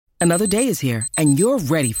Another day is here, and you're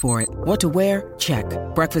ready for it. What to wear? Check.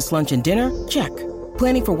 Breakfast, lunch, and dinner? Check.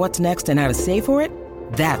 Planning for what's next and how to save for it?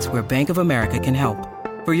 That's where Bank of America can help.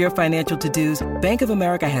 For your financial to-dos, Bank of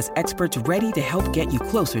America has experts ready to help get you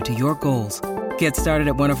closer to your goals. Get started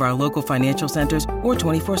at one of our local financial centers or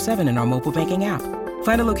 24/7 in our mobile banking app.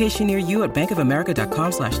 Find a location near you at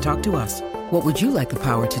bankofamerica.com/talktous. What would you like the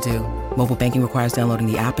power to do? Mobile banking requires downloading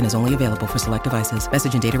the app and is only available for select devices.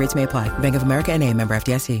 Message and data rates may apply. Bank of America N.A., member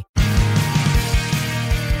FDIC.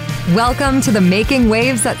 Welcome to the Making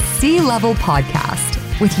Waves at Sea Level podcast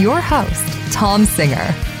with your host, Tom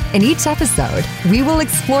Singer. In each episode, we will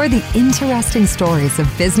explore the interesting stories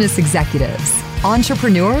of business executives,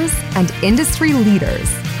 entrepreneurs, and industry leaders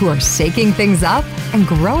who are shaking things up and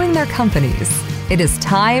growing their companies. It is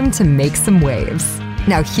time to make some waves.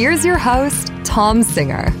 Now here's your host, Tom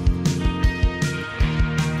Singer.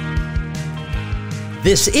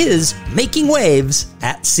 This is Making Waves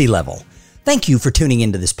at Sea Level. Thank you for tuning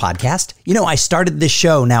into this podcast. You know, I started this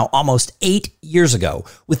show now almost 8 years ago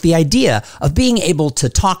with the idea of being able to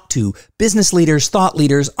talk to business leaders, thought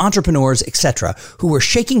leaders, entrepreneurs, etc., who were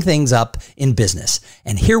shaking things up in business.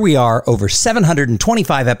 And here we are over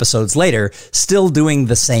 725 episodes later, still doing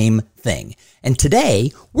the same thing. And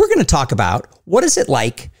today, we're going to talk about what is it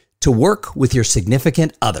like to work with your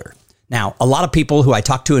significant other. Now, a lot of people who I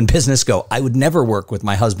talk to in business go, I would never work with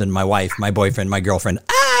my husband, my wife, my boyfriend, my girlfriend.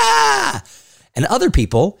 And other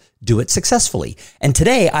people do it successfully. And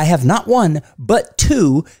today I have not one, but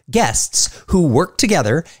two guests who work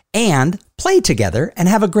together and play together and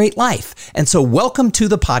have a great life. And so welcome to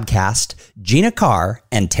the podcast, Gina Carr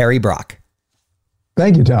and Terry Brock.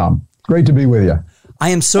 Thank you, Tom. Great to be with you.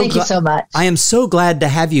 Thank you so much. I am so glad to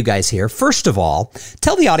have you guys here. First of all,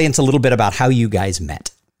 tell the audience a little bit about how you guys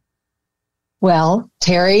met. Well,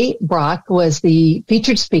 Terry Brock was the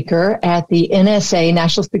featured speaker at the NSA,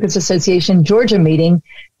 National Speakers Association, Georgia meeting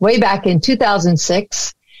way back in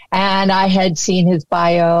 2006. And I had seen his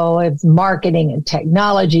bio of marketing and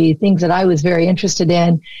technology, things that I was very interested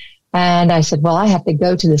in. And I said, well, I have to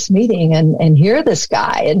go to this meeting and hear this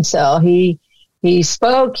guy. And so he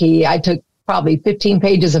spoke. I took probably 15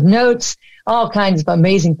 pages of notes, all kinds of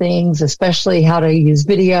amazing things, especially how to use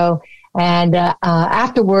video. And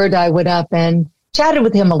afterward, I went up and chatted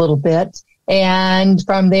with him a little bit. And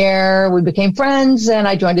from there, we became friends and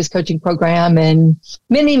I joined his coaching program. And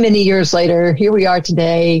many, many years later, here we are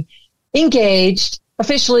today, engaged,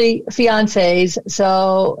 officially fiancés.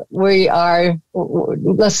 So we are,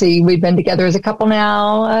 we've been together as a couple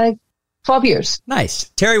now 12 years.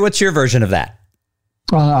 Nice. Terry, what's your version of that?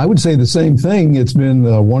 I would say the same thing. It's been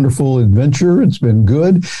a wonderful adventure. It's been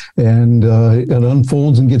good, and it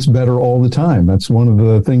unfolds and gets better all the time. That's one of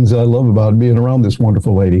the things I love about being around this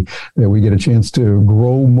wonderful lady, that we get a chance to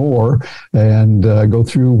grow more and go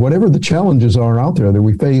through whatever the challenges are out there that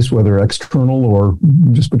we face, whether external or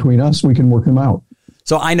just between us, we can work them out.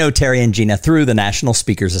 So I know Terry and Gina through the National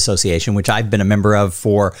Speakers Association, which I've been a member of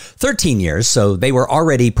for 13 years. So they were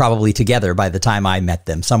already probably together by the time I met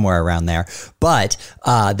them, somewhere around there. But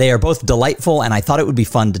they are both delightful, and I thought it would be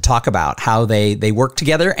fun to talk about how they work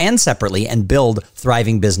together and separately and build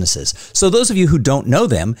thriving businesses. So those of you who don't know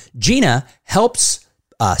them, Gina helps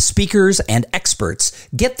speakers and experts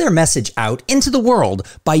get their message out into the world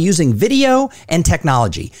by using video and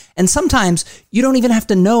technology. And sometimes you don't even have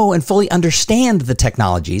to know and fully understand the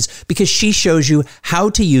technologies because she shows you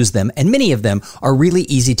how to use them, and many of them are really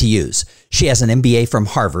easy to use. She has an MBA from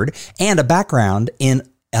Harvard and a background in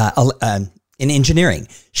engineering.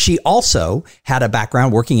 She also had a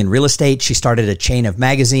background working in real estate. She started a chain of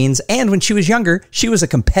magazines. And when she was younger, she was a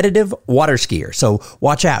competitive water skier. So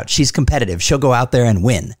watch out. She's competitive. She'll go out there and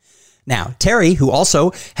win. Now, Terry, who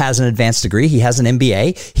also has an advanced degree, he has an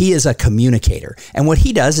MBA, he is a communicator. And what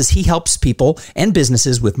he does is he helps people and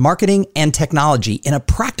businesses with marketing and technology in a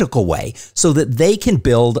practical way so that they can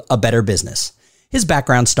build a better business. His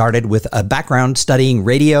background started with a background studying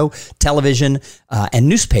radio, television, and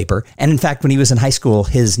newspaper. And in fact, when he was in high school,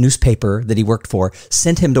 his newspaper that he worked for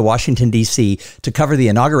sent him to Washington, D.C. to cover the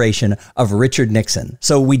inauguration of Richard Nixon.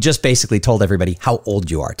 So we just basically told everybody how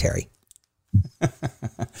old you are, Terry.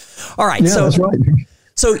 All right. Yeah, that's right.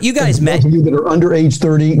 So you guys met. Those of you that are under age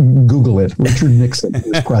 30, Google it. Richard Nixon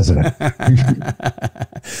is president.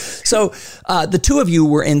 So the two of you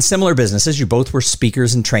were in similar businesses. You both were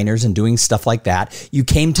speakers and trainers and doing stuff like that. You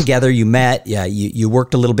came together, you met, you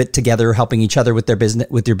worked a little bit together, helping each other with their business,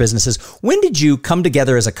 with your businesses. When did you come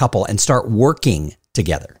together as a couple and start working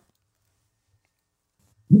together?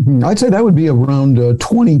 I'd say that would be around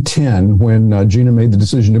 2010 when Gina made the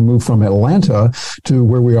decision to move from Atlanta to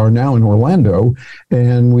where we are now in Orlando.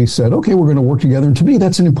 And we said, okay, we're going to work together. And to me,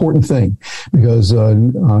 that's an important thing because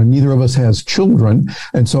neither of us has children.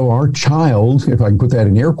 And so our child, if I can put that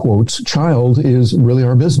in air quotes, child is really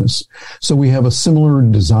our business. So we have a similar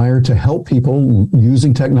desire to help people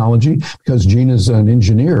using technology because Gina's an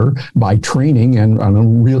engineer by training and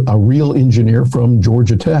a real engineer from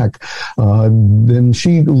Georgia Tech. Then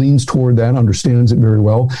she leans toward that, understands it very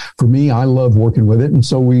well. For me, I love working with it. And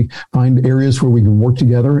so we find areas where we can work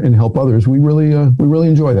together and help others. We really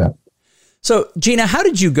enjoy that. So, Gina, how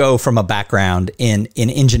did you go from a background in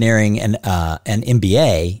engineering and an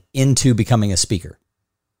MBA into becoming a speaker?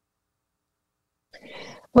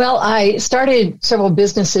 Well, I started several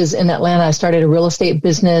businesses in Atlanta. I started a real estate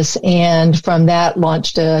business and from that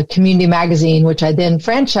launched a community magazine, which I then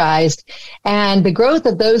franchised. And the growth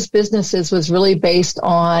of those businesses was really based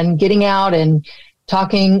on getting out and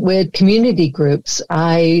talking with community groups.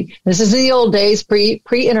 This is in the old days,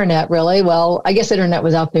 pre-internet really. Well, I guess internet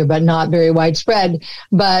was out there, but not very widespread.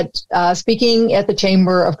 But speaking at the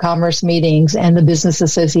Chamber of Commerce meetings and the business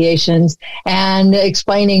associations and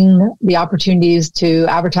explaining the opportunities to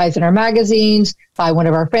advertise in our magazines, buy one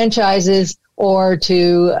of our franchises, or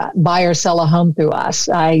to buy or sell a home through us.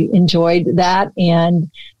 I enjoyed that. And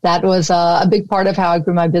that was a big part of how I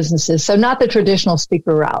grew my businesses. So not the traditional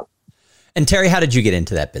speaker route. And Terry, how did you get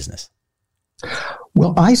into that business?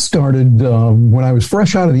 Well, I started when I was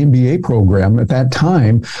fresh out of the MBA program. At that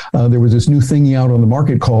time, there was this new thingy out on the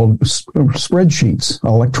market called spreadsheets,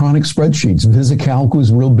 electronic spreadsheets. VisiCalc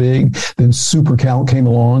was real big. Then SuperCalc came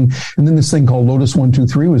along. And then this thing called Lotus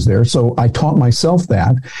 123 was there. So I taught myself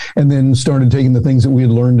that and then started taking the things that we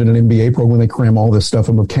had learned in an MBA program. They cram all this stuff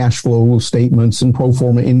about cash flow statements and pro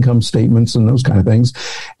forma income statements and those kind of things,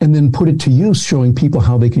 and then put it to use, showing people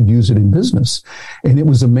how they could use it in business. And it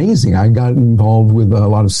was amazing. I got involved with a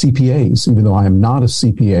lot of CPAs, even though I am not a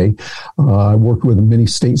CPA. I worked with many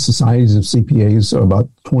state societies of CPAs, about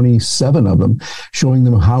 27 of them, showing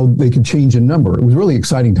them how they could change a number. It was really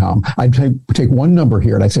exciting, Tom. I'd take one number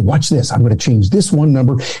here and I'd say, watch this. I'm going to change this one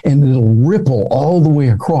number and it'll ripple all the way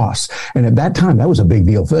across. And at that time, that was a big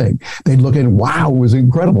deal thing. They'd look at it, wow, it was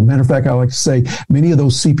incredible. Matter of fact, I like to say many of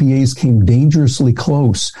those CPAs came dangerously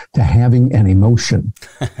close to having an emotion.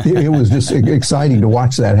 It was just exciting to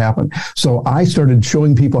watch that happen. So I started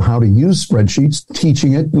showing people how to use spreadsheets,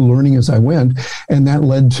 teaching it, learning as I went. And that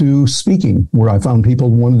led to speaking, where I found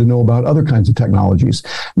people wanted to know about other kinds of technologies.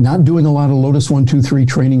 Not doing a lot of Lotus 123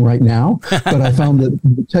 training right now, but I found that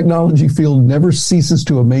the technology field never ceases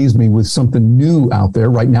to amaze me with something new out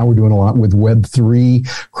there. Right now, we're doing a lot with Web3,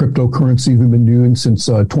 cryptocurrency we've been doing since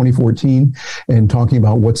 2014 and talking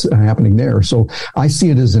about what's happening there. So I see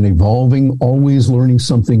it as an evolving, always learning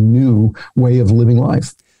something new way of living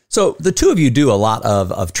life. So the two of you do a lot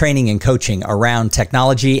of training and coaching around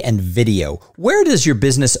technology and video. Where does your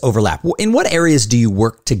business overlap? In what areas do you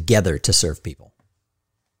work together to serve people?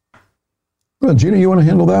 Well, Gina, you want to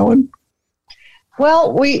handle that one?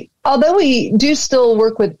 Well, although we do still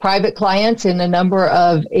work with private clients in a number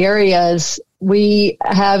of areas, we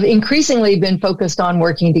have increasingly been focused on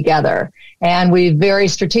working together. And we've very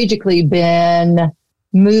strategically been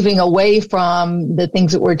moving away from the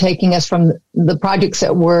things that were taking us from the projects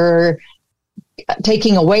that were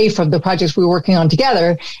taking away from the projects we were working on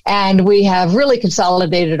together. And we have really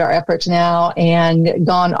consolidated our efforts now and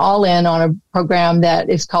gone all in on a program that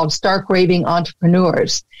is called Stark Raving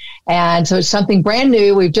Entrepreneurs. And so it's something brand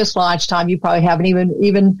new. We've just launched, Tom. You probably haven't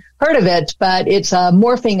even heard of it, but it's a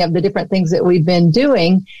morphing of the different things that we've been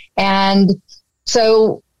doing. And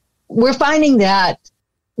so we're finding that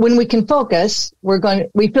when we can focus,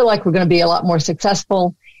 we feel like we're going to be a lot more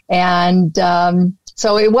successful. And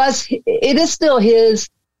so it is still his,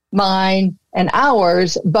 mine, and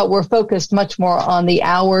ours, but we're focused much more on the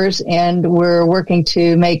ours, and we're working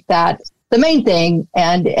to make that the main thing,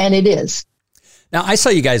 and it is. Now, I saw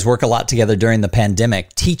you guys work a lot together during the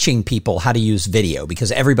pandemic, teaching people how to use video,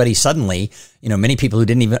 because everybody suddenly, many people who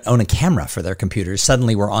didn't even own a camera for their computers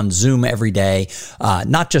suddenly were on Zoom every day,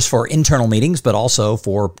 not just for internal meetings, but also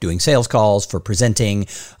for doing sales calls, for presenting.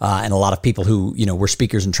 And a lot of people who, were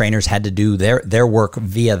speakers and trainers had to do their work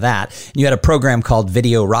via that. And you had a program called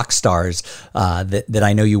Video Rockstars that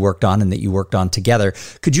I know you worked on and that you worked on together.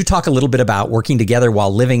 Could you talk a little bit about working together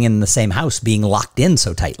while living in the same house, being locked in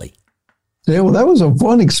so tightly? Yeah, well, that was a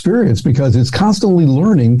fun experience because it's constantly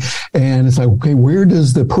learning. And it's like, okay, where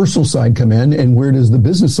does the personal side come in and where does the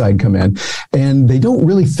business side come in? And they don't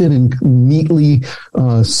really fit in neatly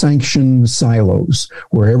sanctioned silos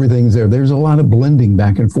where everything's there. There's a lot of blending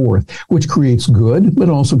back and forth, which creates good, but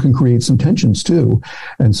also can create some tensions too.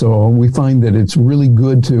 And so we find that it's really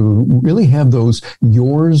good to really have those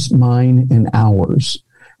yours, mine, and ours.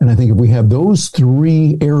 And I think if we have those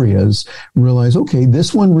three areas, realize, okay,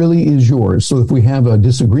 this one really is yours. So if we have a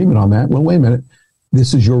disagreement on that, well, wait a minute,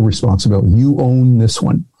 this is your responsibility. You own this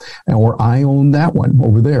one, or I own that one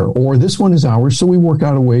over there, or this one is ours. So we work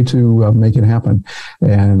out a way to make it happen.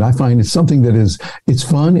 And I find it's something that it's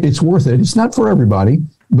fun. It's worth it. It's not for everybody,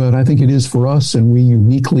 but I think it is for us. And we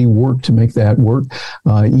uniquely work to make that work,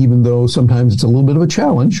 even though sometimes it's a little bit of a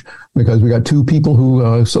challenge because we got two people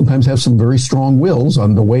who sometimes have some very strong wills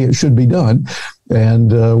on the way it should be done.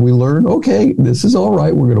 And we learn, okay, this is all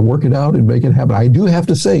right. We're going to work it out and make it happen. I do have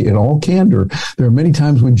to say, in all candor, there are many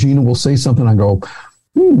times when Gina will say something, I go,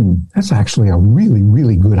 that's actually a really,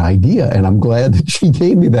 really good idea. And I'm glad that she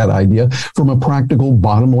gave me that idea from a practical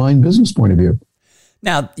bottom line business point of view.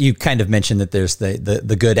 Now, you kind of mentioned that there's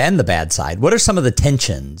the good and the bad side. What are some of the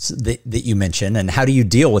tensions that you mentioned, and how do you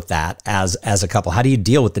deal with that as a couple? How do you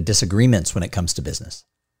deal with the disagreements when it comes to business?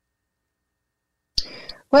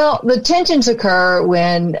 Well, the tensions occur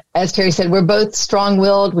when, as Terry said, we're both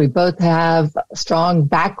strong-willed. We both have strong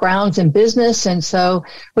backgrounds in business. And so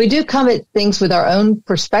we do come at things with our own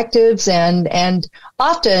perspectives. And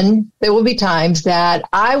often there will be times that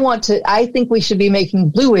I think we should be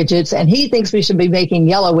making blue widgets and he thinks we should be making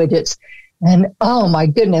yellow widgets. And oh my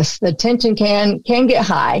goodness, the tension can get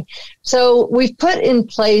high. So we've put in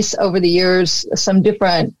place over the years some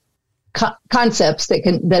different concepts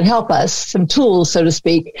that help us, some tools, so to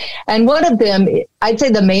speak. And one of them, I'd say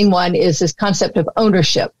the main one, is this concept of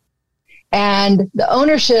ownership. And the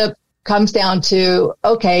ownership comes down to,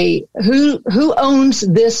 okay, who owns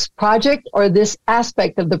this project or this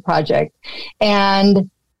aspect of the project?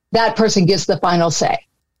 And that person gets the final say.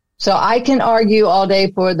 So I can argue all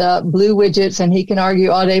day for the blue widgets and he can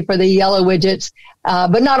argue all day for the yellow widgets,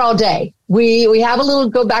 but not all day. We have a little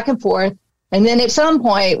go back and forth. And then at some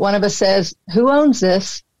point, one of us says, who owns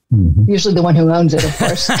this? Mm-hmm. Usually the one who owns it, of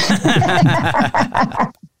course.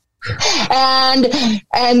 and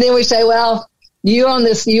then we say, well, you own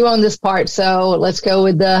this part. So let's go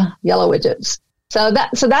with the yellow widgets. So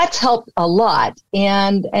that's helped a lot.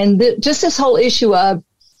 And just this whole issue of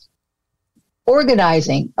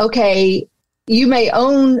organizing. Okay, you may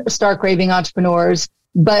own Stark Raving Entrepreneurs,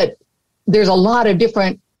 but there's a lot of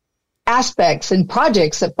different aspects and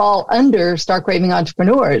projects that fall under Stark Raving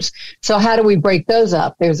Entrepreneurs. So how do we break those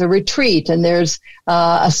up? There's a retreat and there's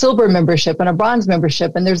a silver membership and a bronze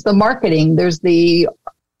membership, and there's the marketing, there's the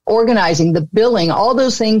organizing, the billing, all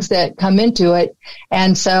those things that come into it.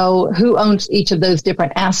 And so who owns each of those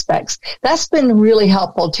different aspects? That's been really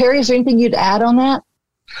helpful. Terry, is there anything you'd add on that?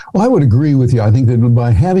 Well, I would agree with you. I think that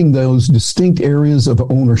by having those distinct areas of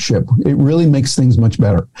ownership, it really makes things much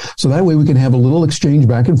better. So that way we can have a little exchange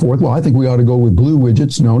back and forth. Well, I think we ought to go with blue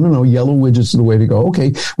widgets. No, yellow widgets is the way to go.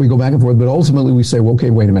 Okay, we go back and forth, but ultimately we say, well, okay,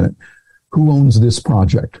 wait a minute. Who owns this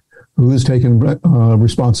project? Who is taking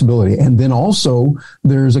responsibility? And then also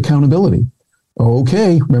there's accountability.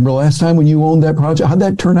 Okay, remember last time when you owned that project, how'd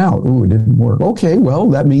that turn out? Ooh, it didn't work. Okay, well,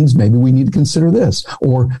 that means maybe we need to consider this.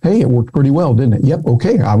 Or, hey, it worked pretty well, didn't it? Yep,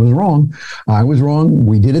 okay, I was wrong.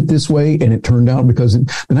 We did it this way, and it turned out because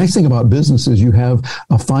the nice thing about business is you have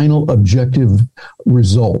a final objective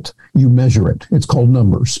result. You measure it. It's called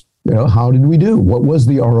numbers. You know, how did we do? What was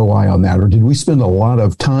the ROI on that? Or did we spend a lot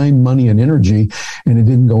of time, money, and energy, and it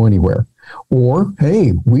didn't go anywhere? Or,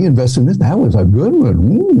 hey, we invested in this. That was a good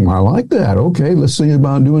one. I like that. Okay, let's see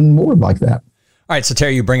about doing more like that. All right. So,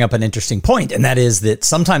 Terry, you bring up an interesting point, and that is that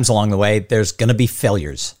sometimes along the way, there's going to be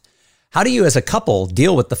failures. How do you as a couple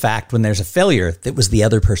deal with the fact when there's a failure that was the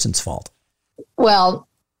other person's fault? Well,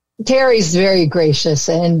 Terry's very gracious,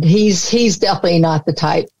 and he's definitely not the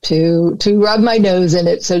type to rub my nose in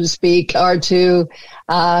it, so to speak, or to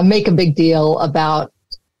make a big deal about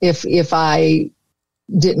if I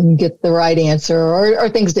didn't get the right answer or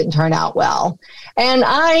things didn't turn out well. And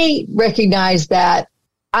I recognize that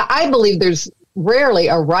I believe there's rarely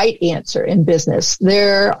a right answer in business.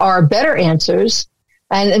 There are better answers.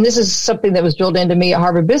 And this is something that was drilled into me at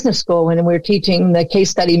Harvard Business School when we were teaching the case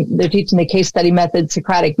study. They're teaching the case study method,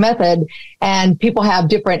 Socratic method, and people have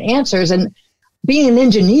different answers. And being an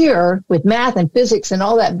engineer with math and physics and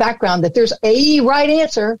all that background, that there's a right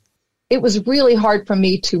answer, it was really hard for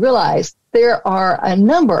me to realize there are a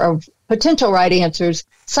number of potential right answers.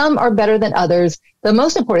 Some are better than others. The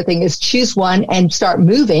most important thing is choose one and start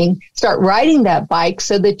moving, start riding that bike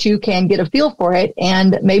so that you can get a feel for it.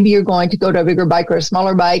 And maybe you're going to go to a bigger bike or a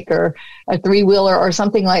smaller bike or a 3-wheeler or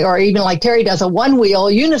something like, or even like Terry does, a 1-wheel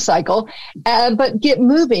unicycle, but get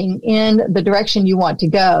moving in the direction you want to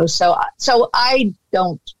go. So I'm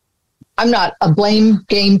not a blame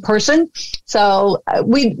game person. So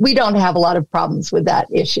we don't have a lot of problems with that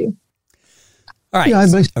issue. All right. Yeah,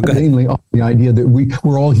 I based mainly on the idea that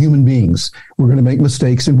we're all human beings. We're going to make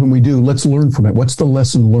mistakes. And when we do, let's learn from it. What's the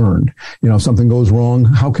lesson learned? If something goes wrong,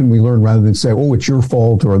 how can we learn rather than say, oh, it's your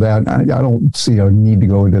fault or that? I don't see a need to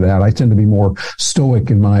go into that. I tend to be more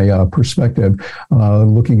stoic in my perspective,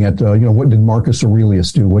 looking at, what did Marcus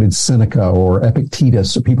Aurelius do? What did Seneca or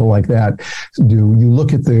Epictetus or people like that do? You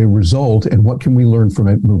look at the result and what can we learn from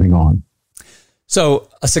it moving on? So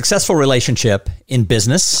a successful relationship in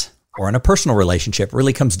business or in a personal relationship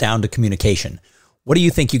really comes down to communication. What do you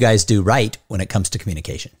think you guys do right when it comes to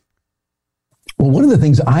communication? Well, one of the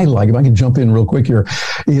things I like, if I can jump in real quick here,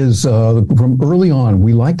 is from early on,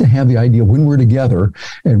 we like to have the idea when we're together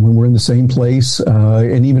and when we're in the same place,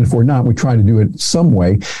 and even if we're not, we try to do it some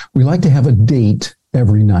way. We like to have a date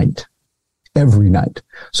every night.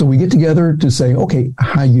 So we get together to say, okay,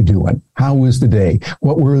 how you doing? How was the day?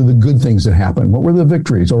 What were the good things that happened? What were the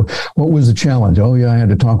victories? Or what was the challenge? Oh, yeah, I had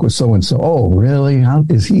to talk with so-and-so. Oh, really? How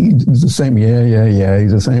is he the same? Yeah.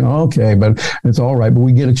 He's the same. Okay, but it's all right. But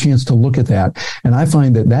we get a chance to look at that. And I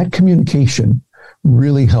find that communication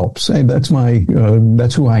really helps. And that's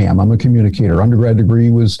who I am. I'm a communicator. Undergrad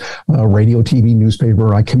degree was radio, TV,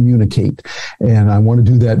 newspaper. I communicate, and I want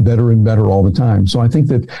to do that better and better all the time. So I think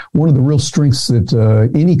that one of the real strengths that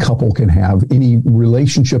any couple can have, any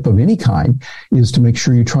relationship of any kind, is to make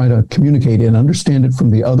sure you try to communicate and understand it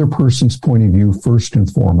from the other person's point of view first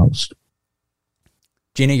and foremost.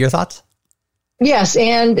 Gina, your thoughts? Yes,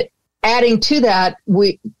 and adding to that,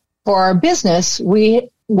 for our business, we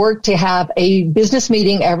work to have a business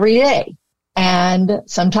meeting every day. And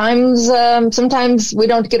sometimes we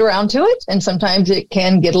don't get around to it. And sometimes it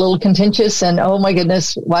can get a little contentious and, oh my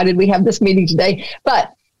goodness, why did we have this meeting today?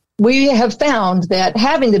 But we have found that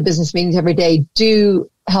having the business meetings every day do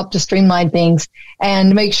help to streamline things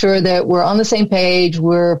and make sure that we're on the same page.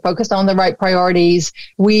 We're focused on the right priorities.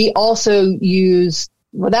 We also use,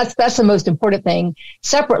 that's the most important thing.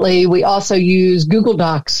 Separately, we also use Google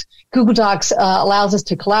Docs. Google Docs allows us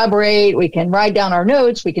to collaborate. We can write down our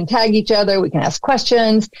notes. We can tag each other. We can ask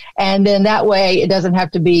questions. And then that way it doesn't have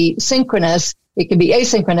to be synchronous. It can be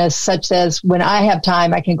asynchronous, such as when I have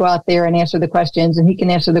time, I can go out there and answer the questions and he can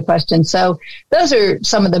answer the questions. So those are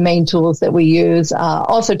some of the main tools that we use.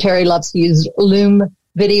 Also, Terry loves to use Loom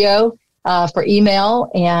Video for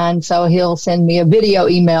email. And so he'll send me a video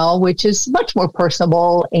email, which is much more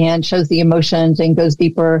personable and shows the emotions and goes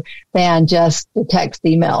deeper than just the text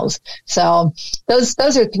emails. So those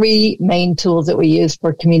are three main tools that we use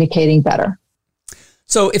for communicating better.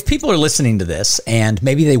 So if people are listening to this and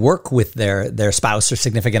maybe they work with their spouse or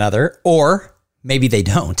significant other, or maybe they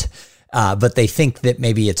don't, but they think that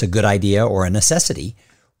maybe it's a good idea or a necessity,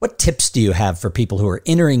 what tips do you have for people who are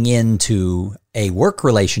entering into a work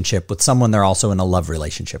relationship with someone they're also in a love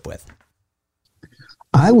relationship with?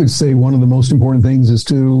 I would say one of the most important things is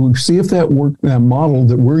to see if that model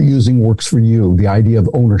that we're using works for you. The idea of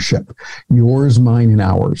ownership, yours, mine, and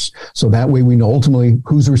ours. So that way we know ultimately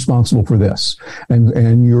who's responsible for this,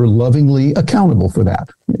 and you're lovingly accountable for that.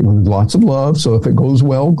 Lots of love. So if it goes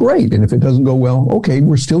well, great. And if it doesn't go well, okay,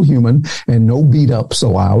 we're still human and no beat ups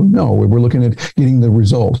allowed. No, we're looking at getting the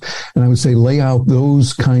result. And I would say lay out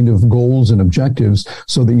those kind of goals and objectives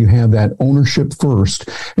so that you have that ownership first,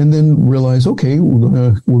 and then realize, okay,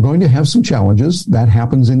 we're going to have some challenges. That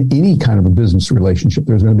happens in any kind of a business relationship.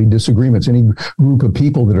 There's going to be disagreements, any group of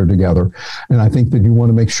people that are together. And I think that you want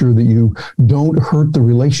to make sure that you don't hurt the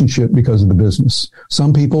relationship because of the business.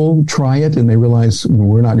 Some people try it and they realize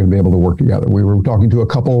we're not going to be able to work together. We were talking to a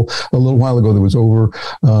couple a little while ago that was over.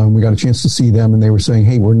 We got a chance to see them and they were saying,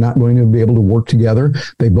 hey, we're not going to be able to work together.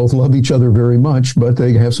 They both love each other very much, but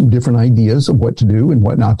they have some different ideas of what to do and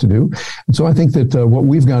what not to do. And so I think that what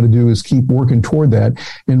we've got to do is keep working toward that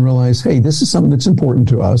and realize, hey, this is something that's important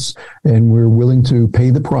to us and we're willing to pay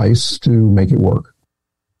the price to make it work.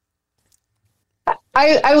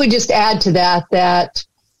 I would just add to that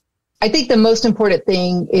I think the most important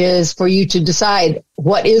thing is for you to decide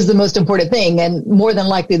what is the most important thing. And more than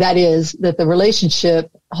likely that is that the relationship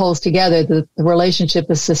holds together, that the relationship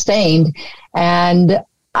is sustained. And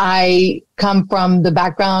I come from the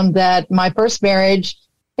background that my first marriage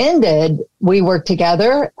ended, we worked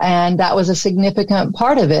together, and that was a significant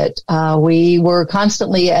part of it. We were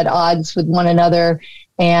constantly at odds with one another,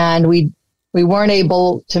 and we weren't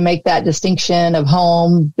able to make that distinction of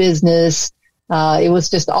home, business. It was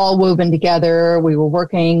just all woven together. We were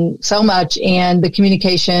working so much, and the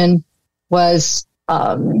communication was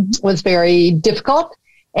very difficult.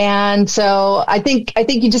 And so I think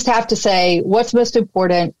you just have to say what's most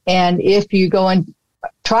important. And if you go and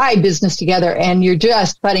try business together and you're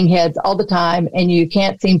just butting heads all the time and you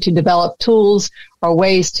can't seem to develop tools or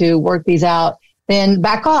ways to work these out, then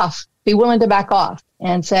back off. Be willing to back off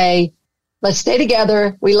and say, let's stay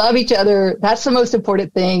together. We love each other. That's the most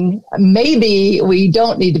important thing. Maybe we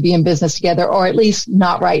don't need to be in business together, or at least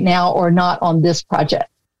not right now, or not on this project.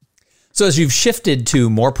 So as you've shifted to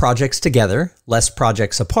more projects together, less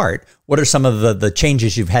projects apart, what are some of the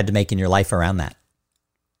changes you've had to make in your life around that?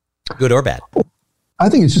 Good or bad? I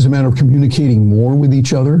think it's just a matter of communicating more with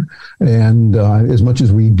each other. And as much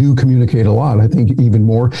as we do communicate a lot, I think even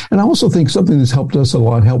more. And I also think something that's helped us a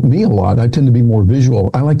lot, helped me a lot. I tend to be more visual.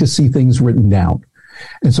 I like to see things written down.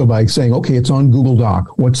 And so by saying, okay, it's on Google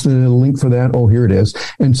Doc. What's the link for that? Oh, here it is.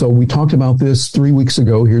 And so we talked about this 3 weeks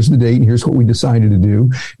ago. Here's the date. Here's what we decided to do.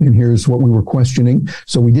 And here's what we were questioning.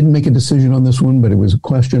 So we didn't make a decision on this one, but it was a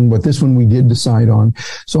question. But this one we did decide on.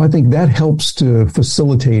 So I think that helps to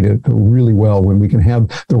facilitate it really well when we can have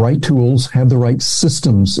the right tools, have the right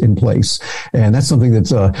systems in place. And that's something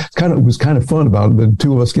that's was kind of fun about the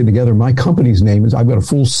two of us getting together. My company's name is, I've got a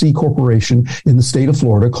full C corporation in the state of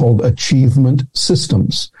Florida called Achievement Systems.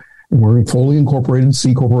 We're a fully incorporated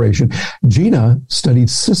C corporation. Gina studied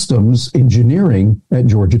systems engineering at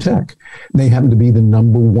Georgia Tech. They happen to be the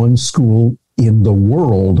 #1 school in the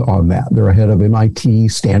world on that. They're ahead of MIT,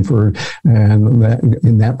 Stanford, and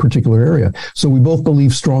in that particular area. So we both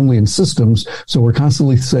believe strongly in systems. So we're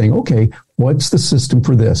constantly saying, okay, what's the system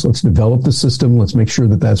for this? Let's develop the system. Let's make sure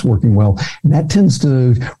that that's working well. And that tends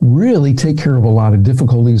to really take care of a lot of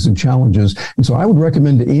difficulties and challenges. And so I would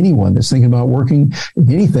recommend to anyone that's thinking about working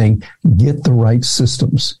in anything, get the right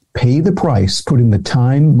systems. Pay the price, put in the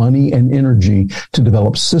time, money, and energy to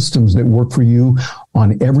develop systems that work for you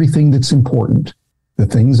on everything that's important. The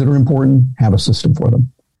things that are important, have a system for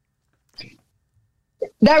them.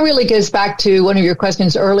 That really goes back to one of your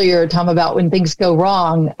questions earlier, Tom, about when things go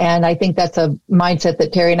wrong. And I think that's a mindset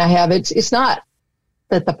that Terry and I have. It's not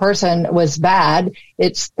that the person was bad.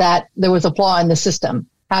 It's that there was a flaw in the system.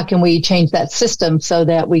 How can we change that system so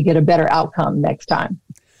that we get a better outcome next time?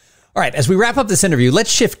 All right, as we wrap up this interview, let's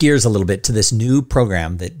shift gears a little bit to this new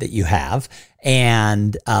program that you have.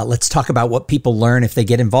 And let's talk about what people learn if they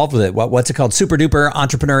get involved with it. What's it called? Super Duper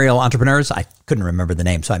Entrepreneurial Entrepreneurs? I couldn't remember the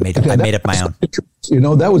name, so I made up my own. You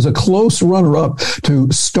know, that was a close runner-up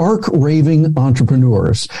to Stark Raving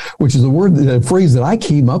Entrepreneurs, which is a phrase that I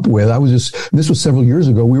came up with. This was several years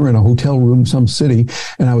ago. We were in a hotel room, some city,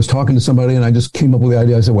 and I was talking to somebody, and I just came up with the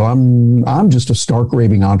idea. I said, well, I'm just a stark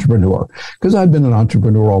raving entrepreneur, because I've been an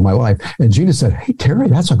entrepreneur all my life. And Gina said, hey, Terry,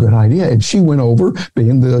 that's a good idea. And she went over,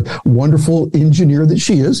 being the wonderful engineer that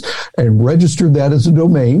she is, and registered that as a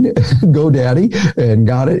domain, GoDaddy, and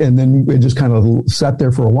got it. And then it just kind of sat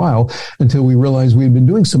there for a while until we realized we had been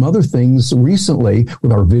doing some other things recently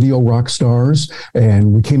with our video rock stars.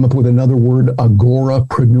 And we came up with another word,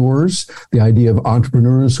 agorapreneurs, the idea of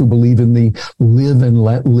entrepreneurs who believe in the live and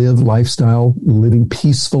let live lifestyle, living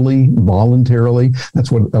peacefully, voluntarily.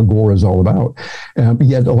 That's what Agora is all about.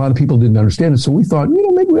 Yet a lot of people didn't understand it. So we thought,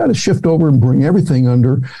 maybe we ought to shift over and bring everything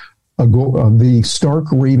under the Stark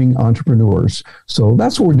Raving Entrepreneurs. So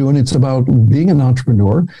that's what we're doing. It's about being an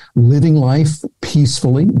entrepreneur, living life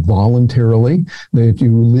peacefully, voluntarily, that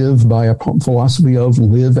you live by a philosophy of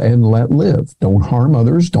live and let live. Don't harm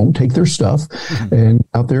others. Don't take their stuff, and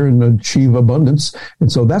out there and achieve abundance.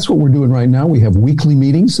 And so that's what we're doing right now. We have weekly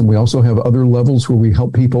meetings, and we also have other levels where we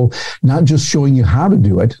help people, not just showing you how to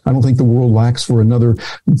do it. I don't think the world lacks for another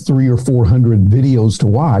 300 or 400 videos to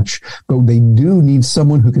watch, but they do need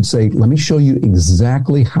someone who could say, let me show you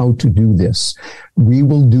exactly how to do this. We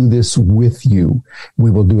will do this with you.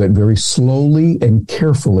 We will do it very slowly and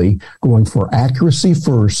carefully, going for accuracy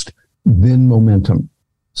first, then momentum.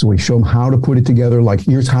 So we show them how to put it together. Like,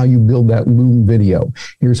 here's how you build that Loom video.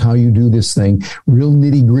 Here's how you do this thing. Real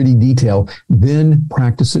nitty gritty detail. Then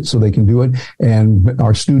practice it so they can do it. And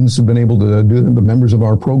our students have been able to do it. The members of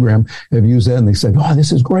our program have used that, and they said, oh,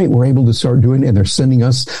 this is great. We're able to start doing it. And they're sending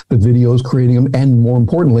us the videos, creating them, and more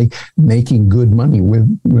importantly, making good money with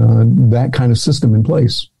that kind of system in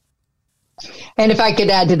place. And if I could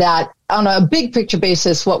add to that, on a big picture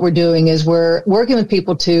basis, what we're doing is we're working with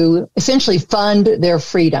people to essentially fund their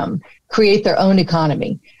freedom, create their own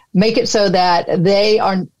economy. make it so that they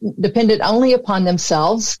are dependent only upon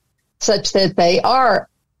themselves, such that they are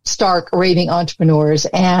stark raving entrepreneurs,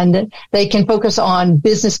 and they can focus on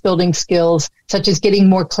business building skills, such as getting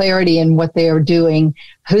more clarity in what they are doing,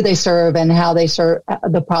 who they serve, and how they serve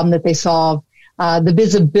the problem that they solve, the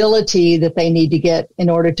visibility that they need to get in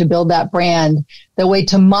order to build that brand, the way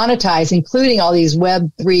to monetize, including all these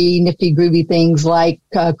Web3 nifty groovy things like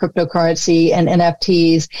cryptocurrency and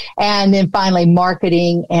NFTs, and then finally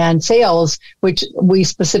marketing and sales, which we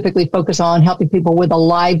specifically focus on helping people with a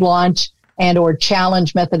live launch and or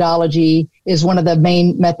challenge methodology is one of the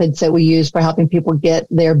main methods that we use for helping people get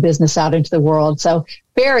their business out into the world. So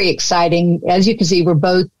very exciting. As you can see, we're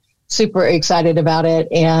both super excited about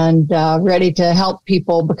it and ready to help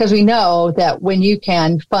people, because we know that when you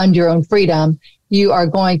can fund your own freedom, you are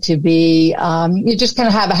going to be, you're just going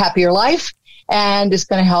to have a happier life, and it's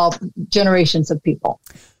going to help generations of people.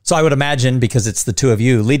 So I would imagine, because it's the two of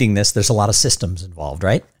you leading this, there's a lot of systems involved,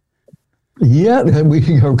 right? Yeah,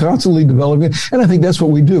 we are constantly developing. And I think that's what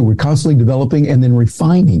we do. We're constantly developing and then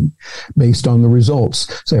refining based on the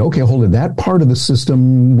results. Say, okay, hold it. That part of the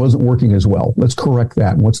system wasn't working as well. Let's correct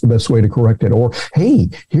that. What's the best way to correct it? Or, hey,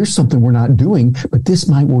 here's something we're not doing, but this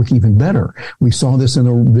might work even better. We saw this in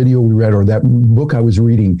a video we read, or that book I was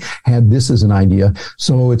reading had this as an idea.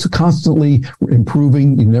 So it's constantly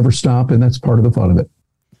improving. You never stop. And that's part of the fun of it.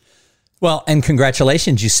 Well, and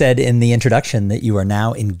congratulations. You said in the introduction that you are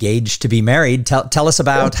now engaged to be married. Tell us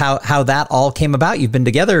about how that all came about. You've been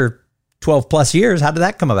together 12 plus years. How did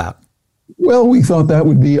that come about? Well, we thought that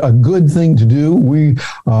would be a good thing to do. We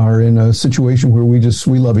are in a situation where we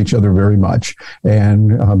love each other very much,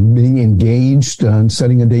 and being engaged and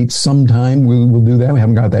setting a date sometime, we'll do that. We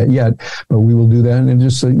haven't got that yet, but we will do that. And it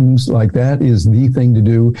just seems like that is the thing to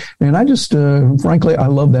do. And I just, frankly, I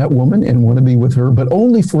love that woman and want to be with her, but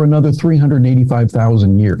only for another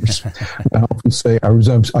 385,000 years. I often say,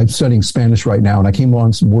 I'm studying Spanish right now, and I came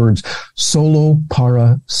on some words, solo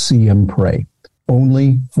para siempre.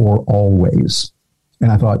 Only for always.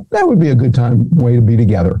 And I thought that would be a good way to be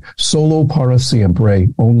together. Solo para siempre,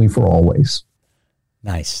 only for always.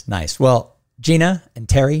 Nice, nice. Well, Gina and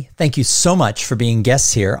Terry, thank you so much for being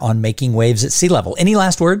guests here on Making Waves at Sea Level. Any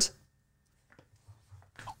last words?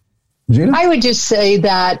 Gina? I would just say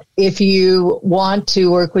that if you want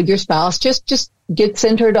to work with your spouse, just get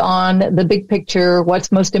centered on the big picture,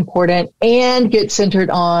 what's most important, and get centered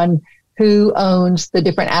on who owns the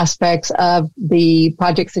different aspects of the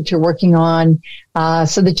projects that you're working on,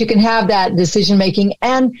 so that you can have that decision making.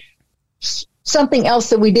 And something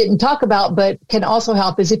else that we didn't talk about, but can also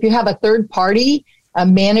help, is if you have a third party, a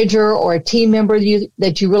manager or a team member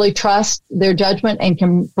that you really trust their judgment and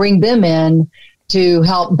can bring them in to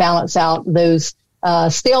help balance out those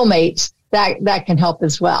stalemates, that can help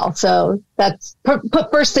as well. So that's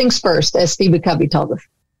put first things first, as Stephen Covey told us.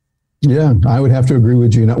 Yeah, I would have to agree with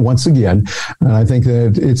Gina once again. And I think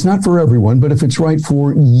that it's not for everyone, but if it's right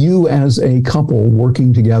for you as a couple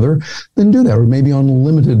working together, then do that. Or maybe on a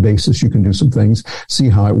limited basis, you can do some things, see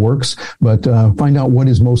how it works, but find out what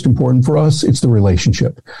is most important for us. It's the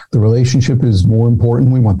relationship. The relationship is more important.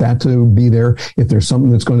 We want that to be there. If there's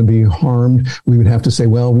something that's going to be harmed, we would have to say,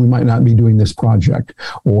 well, we might not be doing this project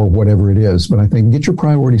or whatever it is. But I think get your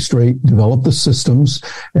priorities straight, develop the systems,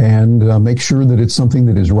 and make sure that it's something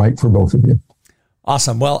that is right for both of you.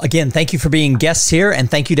 Awesome. Well, again, thank you for being guests here, and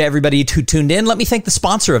thank you to everybody who tuned in. Let me thank the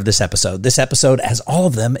sponsor of this episode. This episode, as all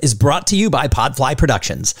of them, is brought to you by Podfly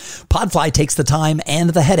Productions. Podfly takes the time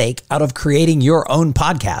and the headache out of creating your own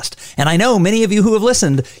podcast. And I know many of you who have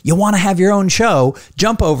listened, you want to have your own show.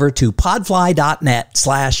 Jump over to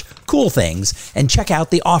podfly.net/coolthings and check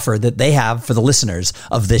out the offer that they have for the listeners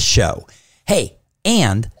of this show. Hey,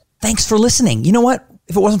 and thanks for listening. You know what?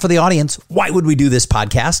 If it wasn't for the audience, why would we do this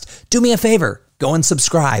podcast? Do me a favor. Go and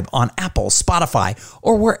subscribe on Apple, Spotify,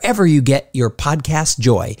 or wherever you get your podcast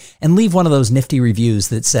joy, and leave one of those nifty reviews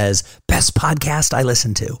that says, best podcast I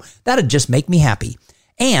listen to. That'd just make me happy.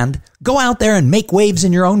 And go out there and make waves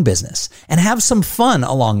in your own business and have some fun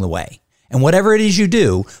along the way. And whatever it is you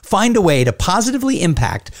do, find a way to positively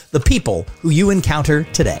impact the people who you encounter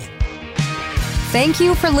today. Thank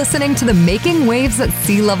you for listening to the Making Waves at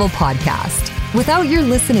Sea Level podcast. Without your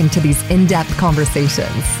listening to these in-depth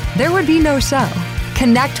conversations, there would be no show.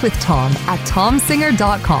 Connect with Tom at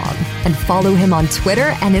tomsinger.com and follow him on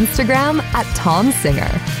Twitter and Instagram at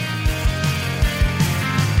tomsinger.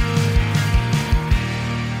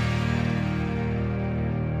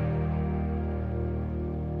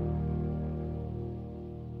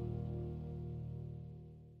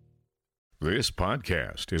 This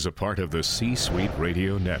podcast is a part of the C-Suite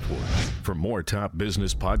Radio Network. For more top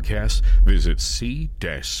business podcasts, visit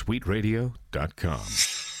c-suiteradio.com.